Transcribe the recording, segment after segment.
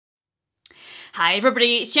Hi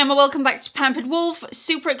everybody, it's Gemma, welcome back to Pampered Wolf.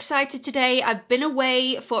 Super excited today. I've been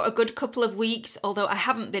away for a good couple of weeks, although I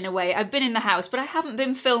haven't been away. I've been in the house, but I haven't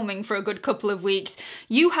been filming for a good couple of weeks.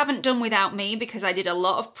 You haven't done without me because I did a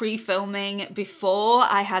lot of pre-filming before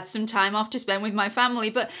I had some time off to spend with my family,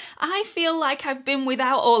 but I feel like I've been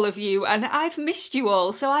without all of you and I've missed you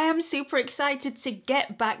all, so I am super excited to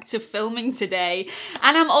get back to filming today.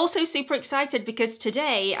 And I'm also super excited because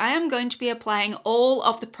today I am going to be applying all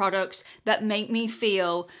of the products that make me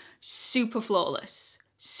feel super flawless.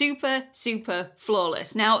 Super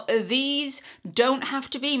flawless. Now, these don't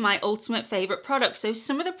have to be my ultimate favorite products, so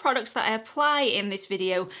some of the products that I apply in this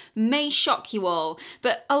video may shock you all,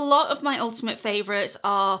 but a lot of my ultimate favorites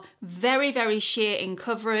are very sheer in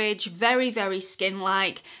coverage, very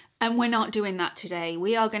skin-like, and we're not doing that today.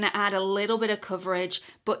 We are going to add a little bit of coverage,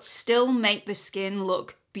 but still make the skin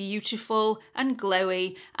look beautiful and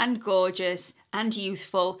glowy and gorgeous and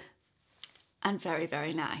youthful and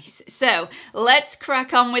very nice. So let's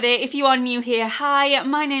crack on with it. If you are new here, hi,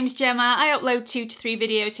 my name's Gemma. I upload 2 to 3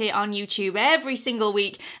 videos here on YouTube every single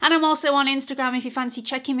week, and I'm also on Instagram if you fancy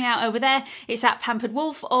checking me out over there. It's at Pampered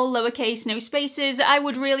Wolf, all lowercase, no spaces. I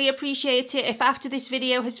would really appreciate it if after this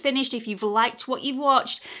video has finished, if you've liked what you've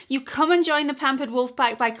watched, you come and join the Pampered Wolf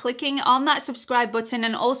pack by clicking on that subscribe button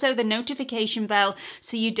and also the notification bell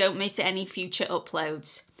so you don't miss any future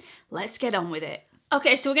uploads. Let's get on with it.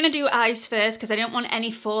 Okay, so we're going to do eyes first because I don't want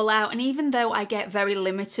any fallout, and even though I get very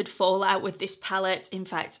limited fallout with this palette, in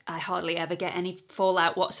fact, I hardly ever get any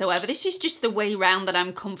fallout whatsoever, this is just the way round that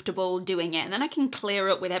I'm comfortable doing it, and then I can clear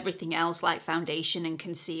up with everything else like foundation and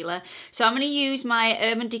concealer. So I'm going to use my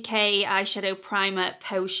Urban Decay Eyeshadow Primer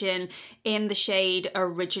Potion in the shade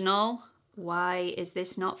Original. Why is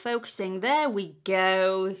this not focusing? There we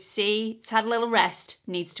go. See, it's had a little rest,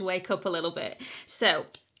 needs to wake up a little bit. So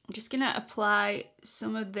I'm just going to apply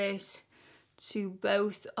some of this to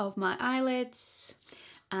both of my eyelids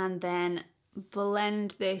and then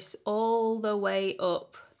blend this all the way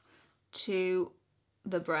up to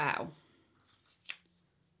the brow.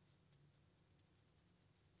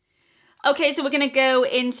 Okay, so we're going to go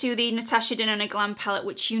into the NATASHA DENONA Glam palette,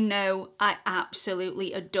 which you know I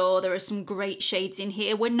absolutely adore. There are some great shades in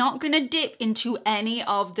here. We're not going to dip into any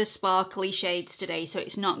of the sparkly shades today, so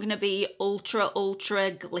it's not going to be ultra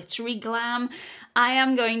glittery glam. I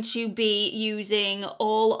am going to be using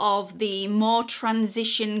all of the more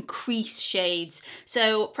transition crease shades.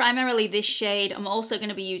 So primarily this shade, I'm also going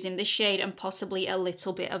to be using this shade and possibly a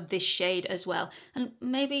little bit of this shade as well. And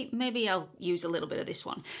maybe I'll use a little bit of this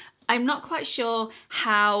one. I'm not quite sure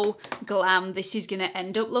how glam this is going to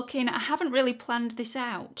end up looking. I haven't really planned this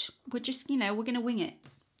out. We're just, you know, we're going to wing it.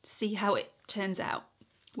 See how it turns out.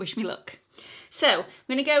 Wish me luck. So I'm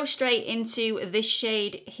going to go straight into this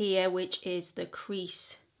shade here, which is the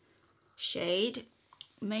crease shade.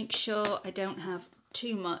 Make sure I don't have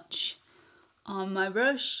too much on my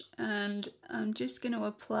brush, and I'm just going to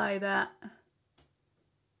apply that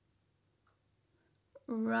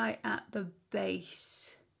right at the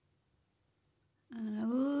base. And a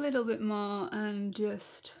little bit more, and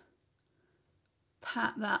just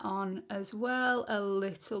pat that on as well a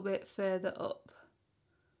little bit further up.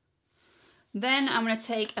 Then I'm going to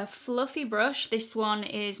take a fluffy brush. This one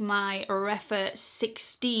is my Refa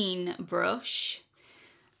 16 brush,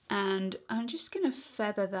 and I'm just going to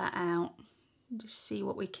feather that out. Just see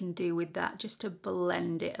what we can do with that, just to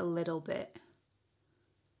blend it a little bit.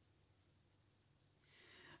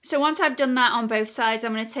 So once I've done that on both sides,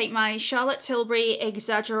 I'm going to take my Charlotte Tilbury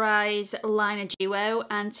Exaggereyes Liner Duo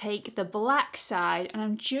and take the black side, and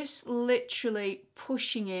I'm just literally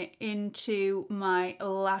pushing it into my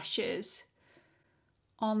lashes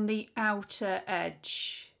on the outer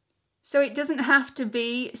edge. So it doesn't have to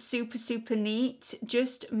be super neat,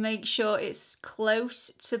 just make sure it's close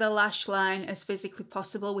to the lash line as physically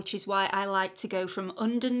possible, which is why I like to go from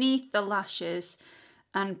underneath the lashes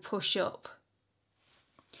and push up.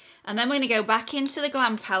 And then we're going to go back into the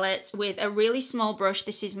Glam palette with a really small brush.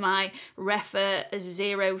 This is my Refa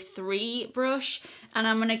 03 brush. And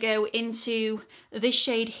I'm going to go into this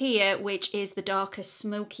shade here, which is the darker,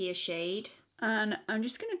 smokier shade. And I'm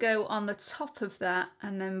just going to go on the top of that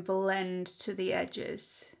and then blend to the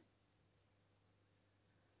edges.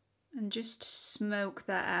 And just smoke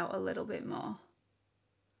that out a little bit more.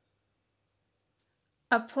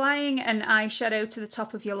 Applying an eyeshadow to the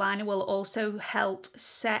top of your liner will also help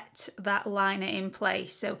set that liner in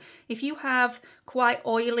place. So if you have quite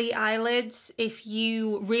oily eyelids, if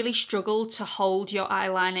you really struggle to hold your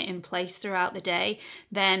eyeliner in place throughout the day,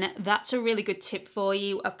 then that's a really good tip for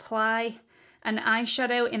you. Apply an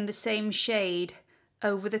eyeshadow in the same shade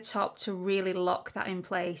over the top to really lock that in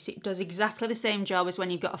place. It does exactly the same job as when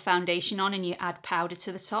you've got a foundation on and you add powder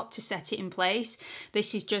to the top to set it in place.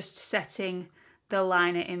 This is just setting the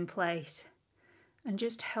liner in place and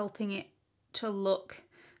just helping it to look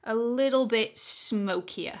a little bit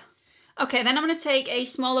smokier. Okay, then I'm going to take a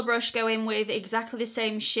smaller brush, go in with exactly the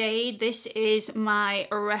same shade. This is my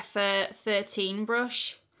Refa 13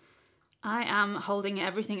 brush. I am holding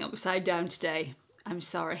everything upside down today. I'm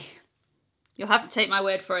sorry. You'll have to take my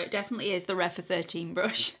word for it. It definitely is the Refa 13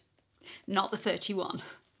 brush, not the 31.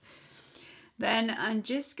 Then I'm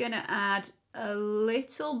just going to add a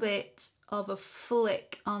little bit of a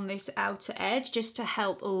flick on this outer edge just to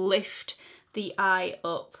help lift the eye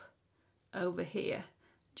up over here.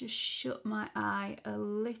 Just shut my eye a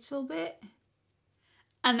little bit.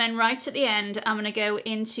 And then right at the end, I'm going to go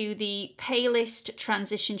into the palest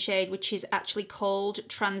transition shade, which is actually called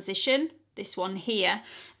Transition, this one here.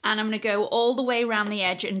 And I'm going to go all the way around the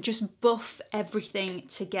edge and just buff everything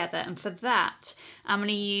together. And for that, I'm going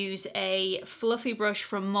to use a fluffy brush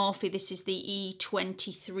from Morphe. This is the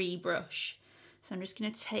E23 brush. So I'm just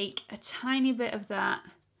going to take a tiny bit of that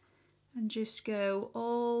and just go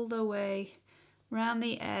all the way around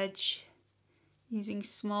the edge, using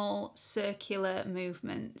small circular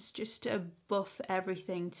movements just to buff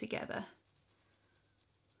everything together.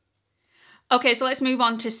 Okay, so let's move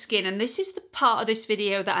on to skin, and this is the part of this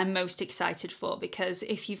video that I'm most excited for, because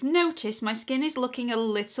if you've noticed, my skin is looking a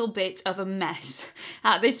little bit of a mess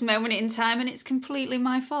at this moment in time, and it's completely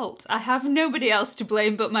my fault. I have nobody else to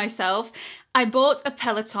blame but myself. I bought a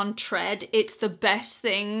Peloton tread. It's the best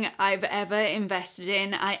thing I've ever invested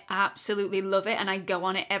in. I absolutely love it and I go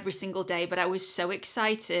on it every single day, but I was so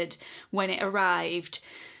excited when it arrived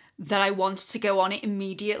that I wanted to go on it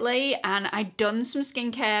immediately, and I'd done some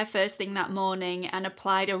skincare first thing that morning and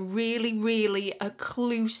applied a really, really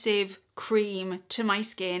occlusive cream to my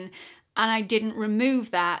skin, and I didn't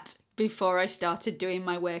remove that before I started doing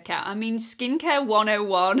my workout. I mean, skincare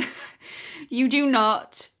 101, you do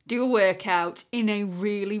not do a workout in a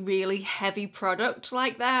really, really heavy product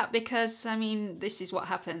like that, because, I mean, this is what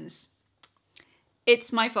happens.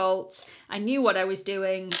 It's my fault. I knew what I was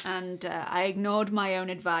doing and I ignored my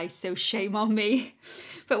own advice, so shame on me.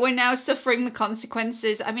 But we're now suffering the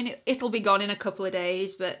consequences. I mean, it'll be gone in a couple of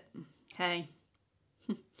days, but hey.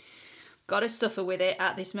 Gotta suffer with it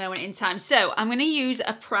at this moment in time. So I'm gonna use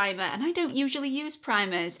a primer, and I don't usually use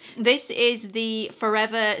primers. This is the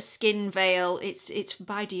Forever Skin Veil. It's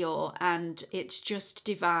by Dior and it's just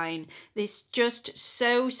divine. It's just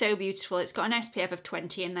so, so beautiful. It's got an SPF of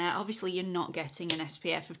 20 in there. Obviously you're not getting an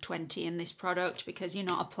SPF of 20 in this product because you're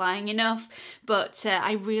not applying enough, but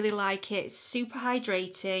I really like it. It's super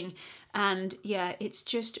hydrating. And yeah, it's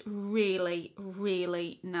just really,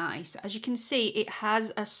 really nice. As you can see, it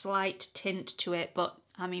has a slight tint to it, but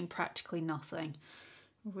I mean, practically nothing.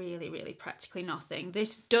 Really, really practically nothing.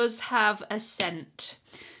 This does have a scent.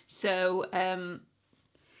 So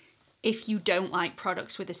if you don't like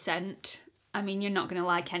products with a scent, I mean, you're not going to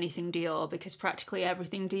like anything Dior, because practically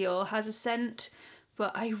everything Dior has a scent.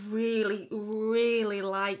 But I really, really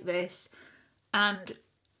like this. And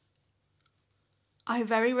I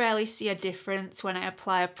very rarely see a difference when I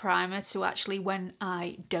apply a primer to actually when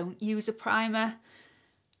I don't use a primer.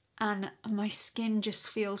 And my skin just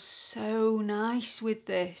feels so nice with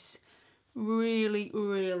this. Really,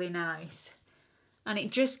 really nice. And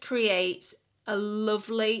it just creates a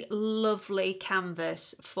lovely, lovely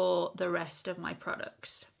canvas for the rest of my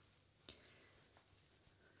products.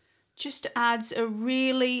 Just adds a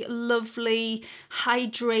really lovely,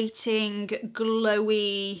 hydrating,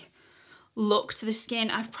 glowy look to the skin.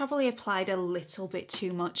 I've probably applied a little bit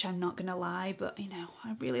too much, I'm not gonna lie, but you know,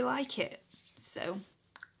 I really like it. So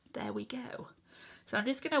there we go. So I'm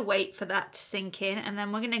just gonna wait for that to sink in, and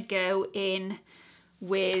then we're gonna go in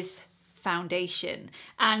with foundation.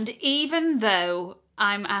 And even though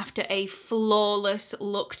I'm after a flawless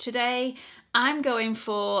look today, I'm going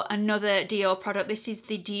for another Dior product. This is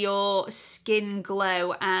the Dior Skin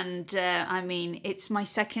Glow, and I mean, it's my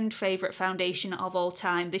second favourite foundation of all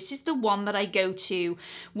time. This is the one that I go to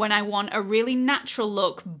when I want a really natural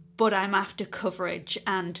look, but I'm after coverage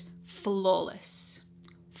and flawless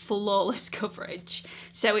coverage.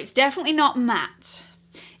 So it's definitely not matte.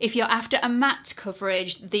 If you're after a matte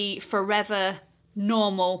coverage, the Forever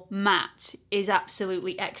Normal Matte is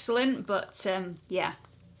absolutely excellent, but yeah.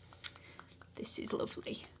 This is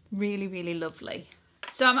lovely, really, really lovely.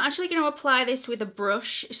 So I'm actually going to apply this with a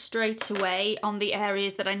brush straight away on the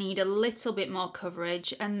areas that I need a little bit more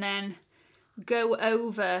coverage, and then go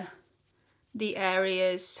over the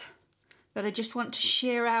areas that I just want to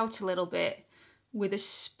sheer out a little bit with a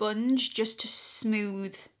sponge just to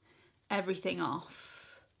smooth everything off.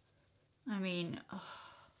 I mean, oh,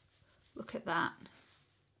 look at that.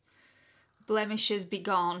 Blemishes be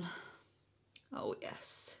gone. Oh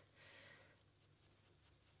yes.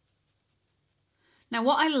 Now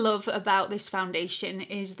what I love about this foundation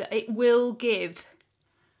is that it will give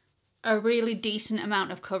a really decent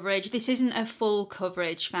amount of coverage. This isn't a full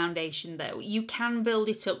coverage foundation though. You can build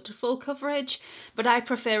it up to full coverage, but I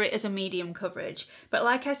prefer it as a medium coverage. But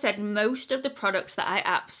like I said, most of the products that I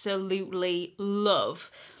absolutely love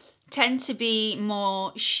tend to be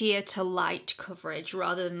more sheer to light coverage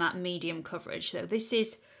rather than that medium coverage. So this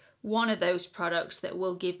is one of those products that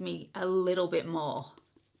will give me a little bit more.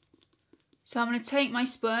 So I'm going to take my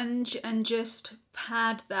sponge and just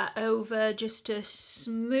pad that over just to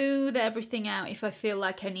smooth everything out if I feel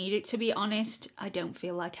like I need it. To be honest, I don't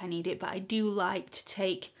feel like I need it, but I do like to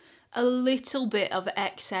take a little bit of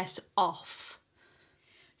excess off.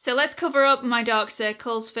 So let's cover up my dark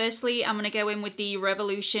circles. Firstly, I'm going to go in with the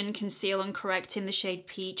Revolution Conceal and Correct in the shade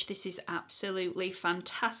Peach. This is absolutely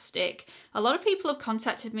fantastic. A lot of people have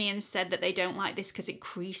contacted me and said that they don't like this because it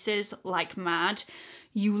creases like mad.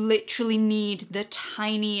 You literally need the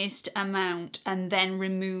tiniest amount and then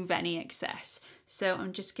remove any excess. So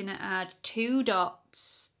I'm just going to add 2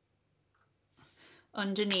 dots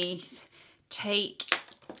underneath. Take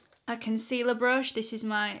a concealer brush. This is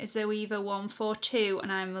my Zoeva 142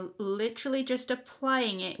 and I'm literally just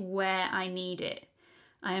applying it where I need it.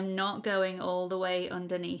 I am not going all the way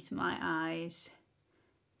underneath my eyes.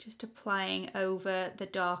 Just applying over the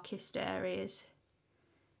darkest areas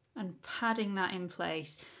and padding that in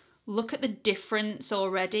place. Look at the difference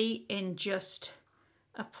already in just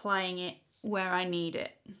applying it where I need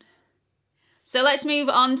it. So let's move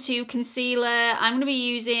on to concealer. I'm going to be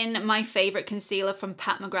using my favourite concealer from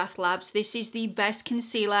Pat McGrath Labs. This is the best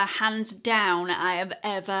concealer, hands down, I have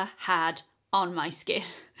ever had on my skin.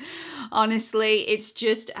 Honestly, it's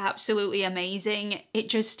just absolutely amazing. It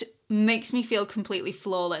just makes me feel completely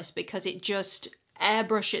flawless because it just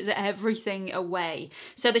airbrushes everything away.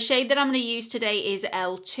 So the shade that I'm going to use today is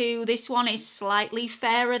L2. This one is slightly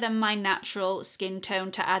fairer than my natural skin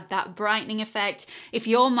tone to add that brightening effect. If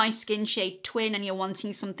you're my skin shade twin and you're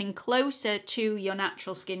wanting something closer to your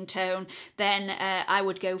natural skin tone, then I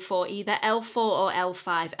would go for either L4 or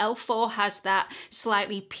L5. L4 has that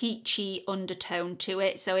slightly peachy undertone to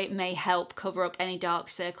it, so it may help cover up any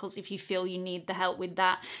dark circles if you feel you need the help with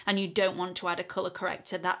that and you don't want to add a colour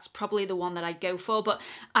corrector. That's probably the one that I'd go for. But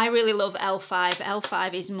I really love L5.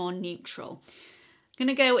 L5 is more neutral. I'm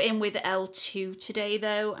going to go in with L2 today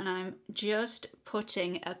though, and I'm just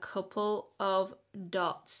putting a couple of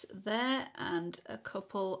dots there and a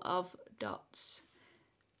couple of dots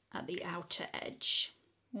at the outer edge.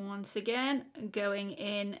 Once again, going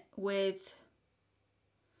in with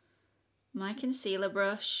my concealer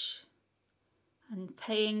brush and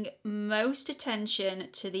paying most attention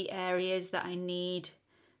to the areas that I need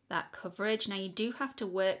that coverage. Now you do have to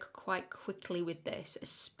work quite quickly with this,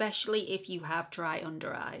 especially if you have dry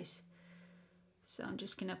under eyes. So I'm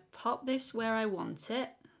just going to pop this where I want it.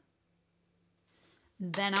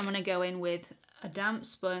 Then I'm going to go in with a damp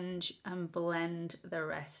sponge and blend the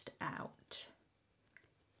rest out.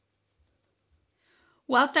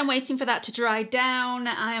 Whilst I'm waiting for that to dry down,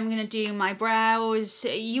 I am going to do my brows.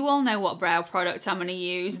 You all know what brow product I'm going to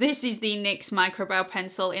use. This is the NYX Microbrow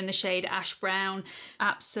Pencil in the shade Ash Brown.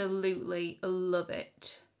 Absolutely love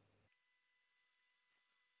it.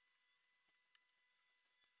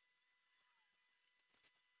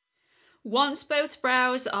 Once both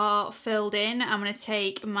brows are filled in, I'm going to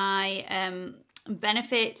take my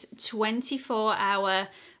Benefit 24-hour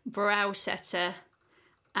brow setter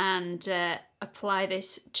and apply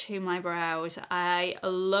this to my brows. I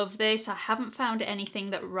love this. I haven't found anything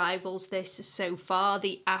that rivals this so far.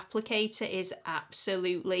 The applicator is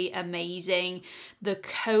absolutely amazing. The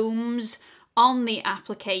combs on the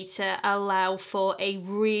applicator allow for a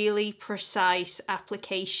really precise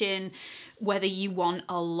application, whether you want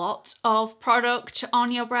a lot of product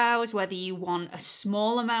on your brows, whether you want a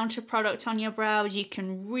small amount of product on your brows. You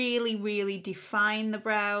can really define the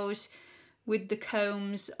brows with the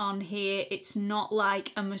combs on here. It's not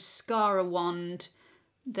like a mascara wand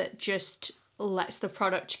that just lets the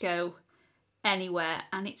product go anywhere,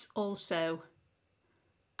 and it's also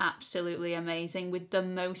absolutely amazing with the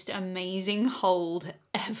most amazing hold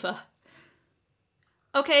ever.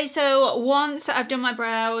 Okay, so once I've done my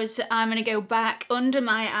brows, I'm going to go back under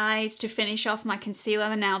my eyes to finish off my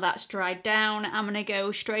concealer. Now that's dried down, I'm going to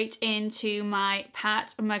go straight into my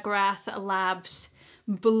Pat McGrath Labs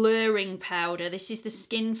blurring powder. This is the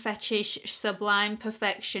Skin Fetish Sublime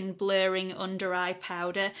Perfection Blurring Under Eye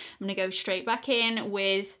Powder. I'm going to go straight back in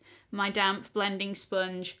with my damp blending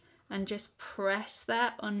sponge and just press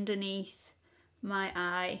that underneath my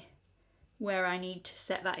eye where I need to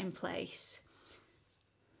set that in place.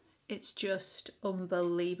 It's just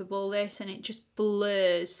unbelievable, this, and it just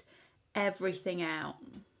blurs everything out.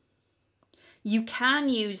 You can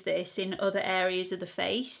use this in other areas of the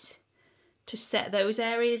face to set those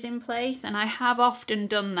areas in place, and I have often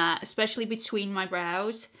done that, especially between my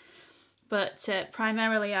brows, but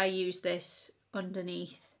primarily I use this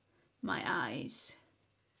underneath my eyes.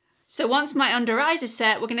 So once my under eyes are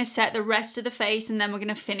set, we're going to set the rest of the face, and then we're going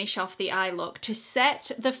to finish off the eye look. To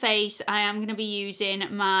set the face, I am going to be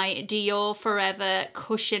using my Dior Forever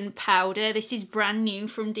Cushion Powder. This is brand new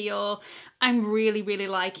from Dior. I'm really, really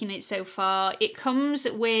liking it so far. It comes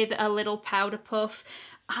with a little powder puff.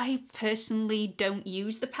 I personally don't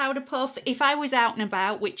use the powder puff. If I was out and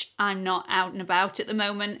about, which I'm not out and about at the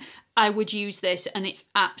moment, I would use this and it's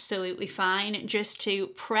absolutely fine. Just to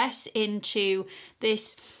press into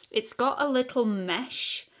this, it's got a little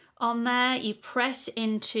mesh on there. You press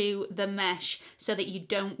into the mesh so that you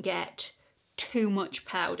don't get too much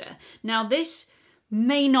powder. Now this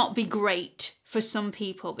may not be great for some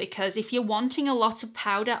people because if you're wanting a lot of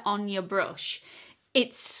powder on your brush,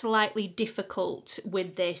 it's slightly difficult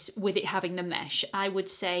with this, with it having the mesh. I would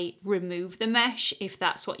say remove the mesh if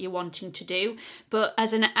that's what you're wanting to do. But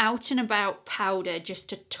as an out and about powder, just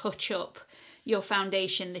to touch up your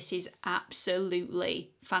foundation, this is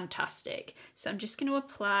absolutely fantastic. So I'm just going to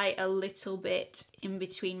apply a little bit in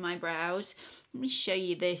between my brows. Let me show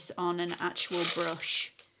you this on an actual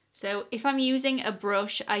brush. So if I'm using a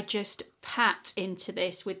brush, I just pat into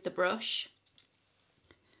this with the brush.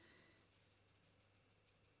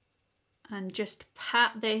 And just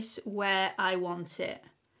pat this where I want it,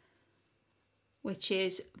 which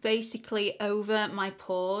is basically over my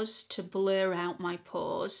pores to blur out my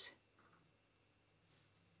pores.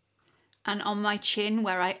 And on my chin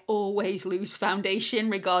where I always lose foundation,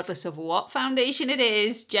 regardless of what foundation it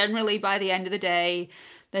is. Generally by the end of the day,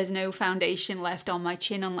 there's no foundation left on my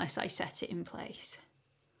chin unless I set it in place.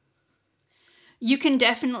 You can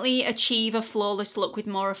definitely achieve a flawless look with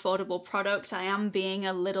more affordable products. I am being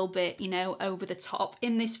a little bit, over the top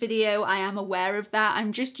in this video. I am aware of that.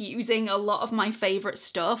 I'm just using a lot of my favorite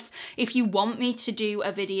stuff. If you want me to do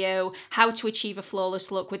a video how to achieve a flawless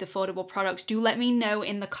look with affordable products, do let me know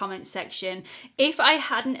in the comment section. If I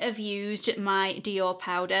hadn't have used my Dior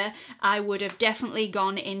powder, I would have definitely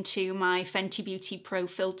gone into my Fenty Beauty Pro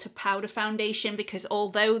Filter Powder Foundation, because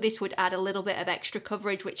although this would add a little bit of extra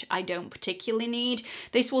coverage, which I don't particularly need,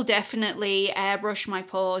 this will definitely airbrush my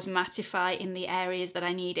pores, mattify in the areas that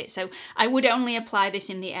I need it. So I would only apply this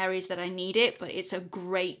in the areas that I need it, but it's a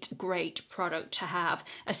great, great product to have,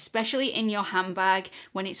 especially in your handbag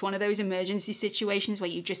when it's one of those emergency situations where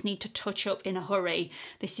you just need to touch up in a hurry.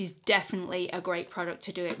 This is definitely a great product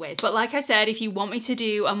to do it with. But like I said, if you want me to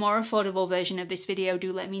do a more affordable version of this video,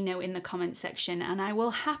 do let me know in the comment section and I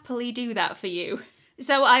will happily do that for you.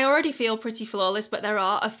 So I already feel pretty flawless, but there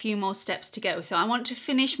are a few more steps to go. So I want to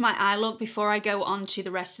finish my eye look before I go on to the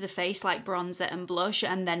rest of the face, like bronzer and blush,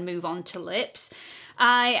 and then move on to lips.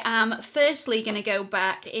 I am firstly going to go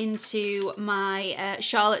back into my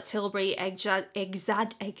Charlotte Tilbury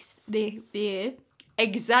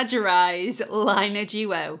Exaggereyes Liner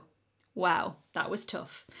Duo. Wow, that was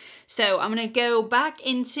tough. So I'm going to go back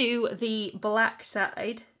into the black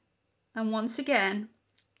side, and once again,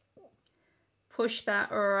 push that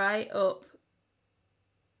right up,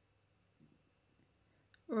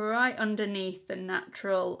 right underneath the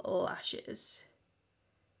natural lashes.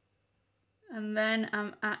 And then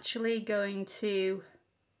I'm actually going to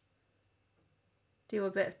do a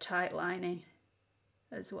bit of tight lining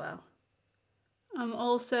as well. I'm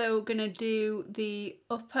also going to do the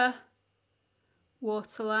upper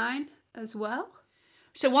waterline as well.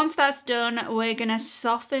 So once that's done, we're going to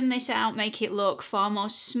soften this out, make it look far more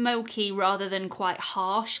smoky rather than quite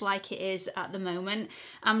harsh like it is at the moment.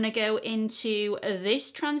 I'm going to go into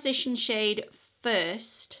this transition shade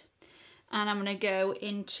first, and I'm going to go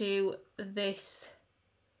into this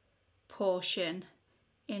portion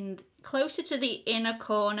in closer to the inner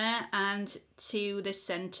corner and to the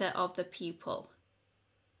center of the pupil.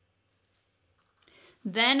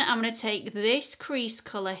 Then I'm going to take this crease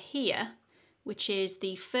color here, which is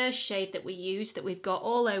the first shade that we used that we've got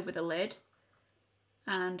all over the lid,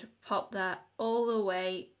 and pop that all the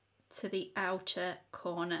way to the outer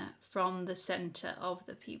corner from the center of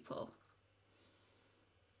the pupil.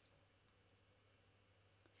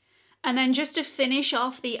 And then just to finish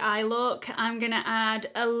off the eye look, I'm going to add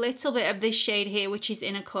a little bit of this shade here, which is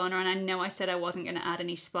Inner Corner. And I know I said I wasn't going to add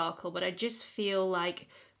any sparkle, but I just feel like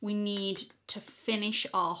we need to finish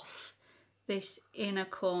off this inner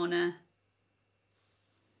corner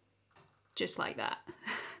just like that.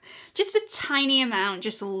 Just a tiny amount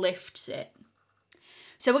just lifts it.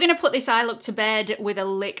 So we're going to put this eye look to bed with a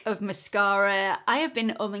lick of mascara. I have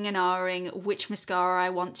been umming and ahhing which mascara I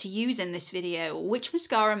want to use in this video. Which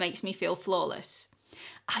mascara makes me feel flawless?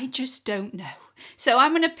 I just don't know. So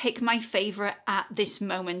I'm going to pick my favourite at this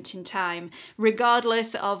moment in time,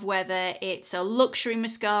 regardless of whether it's a luxury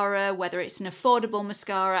mascara, whether it's an affordable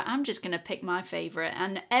mascara. I'm just going to pick my favourite.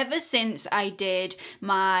 And ever since I did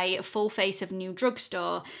my full face of New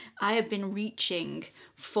Drugstore, I have been reaching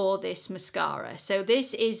for this mascara. So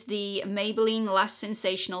this is the Maybelline Lash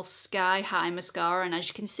Sensational Sky High Mascara, and as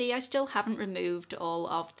you can see, I still haven't removed all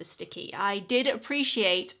of the sticky. I did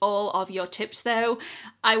appreciate all of your tips though.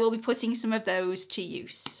 I will be putting some of those to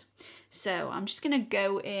use. So I'm just gonna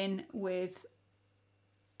go in with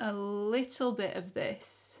a little bit of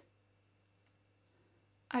this.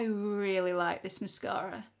 I really like this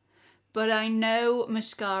mascara, but I know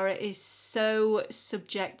mascara is so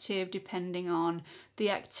subjective depending on the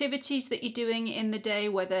activities that you're doing in the day,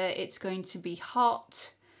 whether it's going to be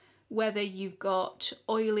hot, whether you've got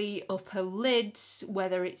oily upper lids,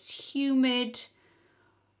 whether it's humid,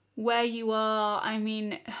 where you are. I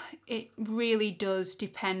mean, it really does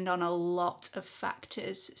depend on a lot of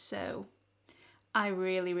factors. So I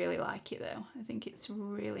really, really like it though. I think it's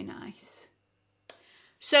really nice.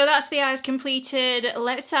 So that's the eyes completed.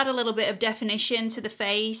 Let's add a little bit of definition to the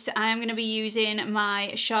face. I'm going to be using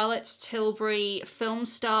my Charlotte's Tilbury Film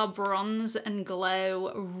Star Bronze and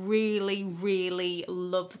Glow. Really, really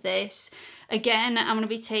love this. Again, I'm going to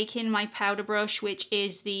be taking my powder brush, which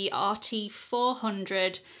is the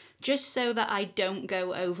RT400, just so that I don't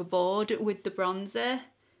go overboard with the bronzer.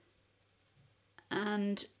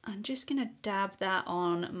 And I'm just going to dab that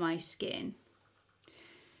on my skin.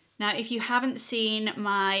 Now, if you haven't seen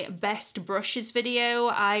my best brushes video,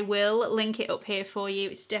 I will link it up here for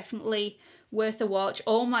you. It's definitely worth a watch.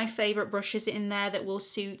 All my favourite brushes in there that will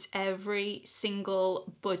suit every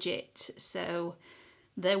single budget. So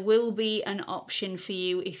there will be an option for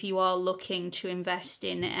you if you are looking to invest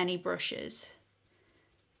in any brushes.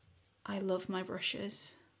 I love my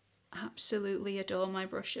brushes. Absolutely adore my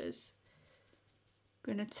brushes.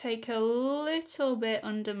 I'm going to take a little bit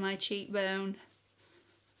under my cheekbone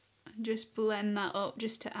and just blend that up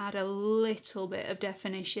just to add a little bit of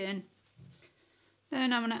definition.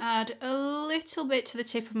 Then I'm going to add a little bit to the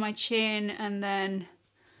tip of my chin and then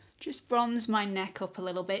just bronze my neck up a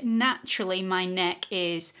little bit. Naturally, my neck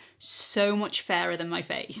is so much fairer than my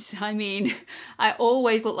face. I mean, I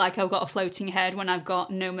always look like I've got a floating head when I've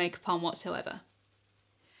got no makeup on whatsoever.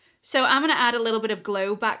 So I'm going to add a little bit of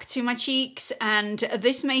glow back to my cheeks, and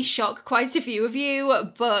this may shock quite a few of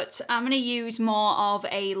you, but I'm going to use more of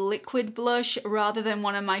a liquid blush rather than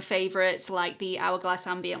one of my favourites like the Hourglass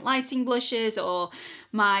Ambient Lighting blushes or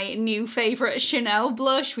my new favourite Chanel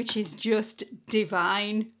blush, which is just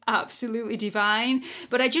divine, absolutely divine.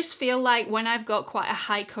 But I just feel like when I've got quite a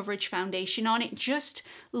high coverage foundation on, it just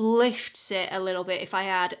lifts it a little bit if I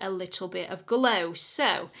add a little bit of glow.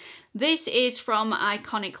 So this is from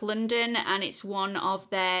Iconic London and it's one of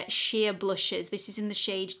their sheer blushes. This is in the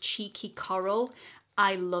shade Cheeky Coral.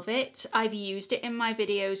 I love it. I've used it in my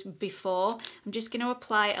videos before. I'm just going to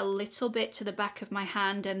apply a little bit to the back of my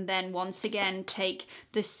hand and then once again take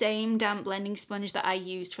the same damp blending sponge that I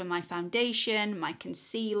used for my foundation, my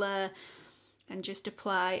concealer, and just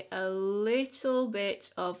apply a little bit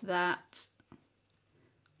of that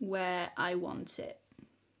where I want it.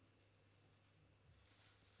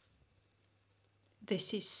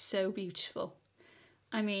 This is so beautiful.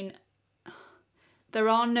 I mean, there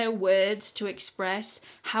are no words to express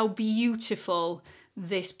how beautiful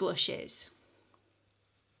this blush is.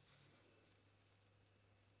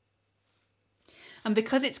 And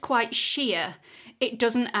because it's quite sheer, it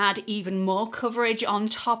doesn't add even more coverage on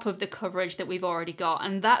top of the coverage that we've already got.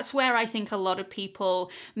 And that's where I think a lot of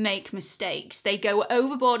people make mistakes. They go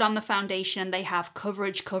overboard on the foundation and they have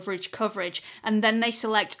coverage, coverage, coverage, and then they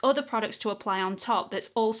select other products to apply on top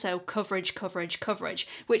that's also coverage, coverage, coverage,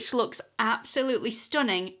 which looks absolutely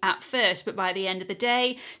stunning at first, but by the end of the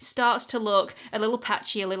day, starts to look a little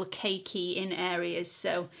patchy, a little cakey in areas.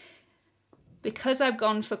 So because I've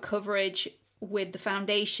gone for coverage with the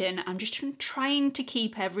foundation, I'm just trying to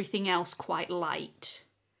keep everything else quite light.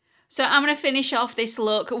 So I'm going to finish off this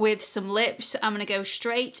look with some lips. I'm going to go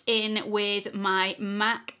straight in with my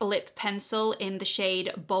MAC lip pencil in the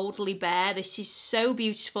shade Boldly Bare. This is so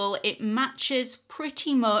beautiful. It matches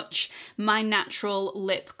pretty much my natural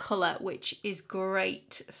lip colour, which is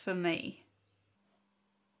great for me.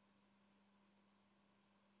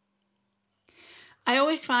 I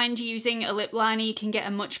always find using a lip liner you can get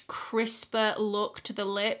a much crisper look to the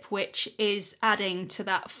lip, which is adding to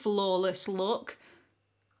that flawless look.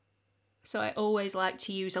 So I always like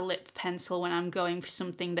to use a lip pencil when I'm going for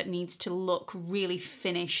something that needs to look really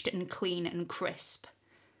finished and clean and crisp.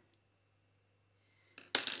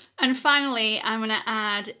 And finally, I'm going to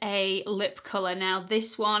add a lip colour. Now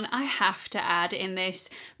this one I have to add in this.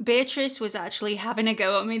 Beatrice was actually having a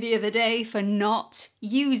go at me the other day for not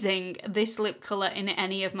using this lip colour in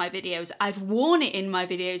any of my videos. I've worn it in my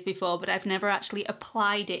videos before, but I've never actually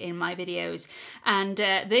applied it in my videos. And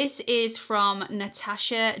this is from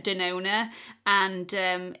NATASHA DENONA,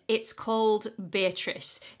 and it's called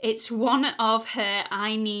Beatrice. It's one of her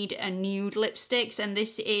I Need a Nude lipsticks, and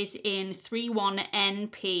this is in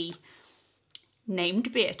 31NP,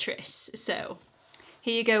 named Beatrice. So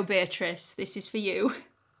here you go, Beatrice, this is for you.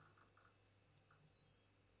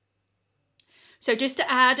 So just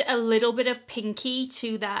to add a little bit of pinky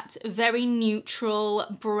to that very neutral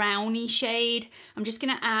brownie shade, I'm just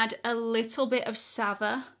going to add a little bit of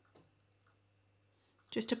Sava,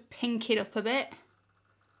 just to pink it up a bit.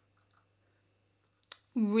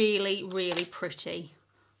 Really, really pretty.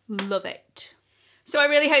 Love it. So I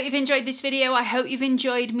really hope you've enjoyed this video. I hope you've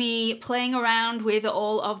enjoyed me playing around with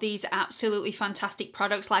all of these absolutely fantastic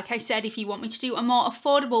products. Like I said, if you want me to do a more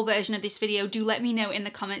affordable version of this video, do let me know in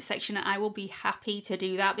the comment section. I will be happy to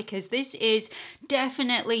do that, because this is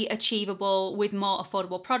definitely achievable with more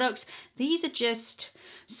affordable products. These are just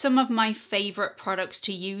some of my favorite products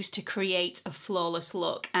to use to create a flawless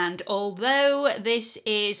look. And although this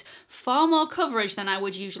is far more coverage than I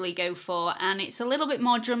would usually go for, and it's a little bit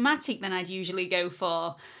more dramatic than I'd usually go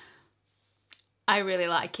for, I really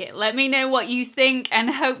like it. Let me know what you think, and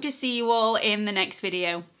hope to see you all in the next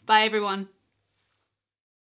video. Bye everyone.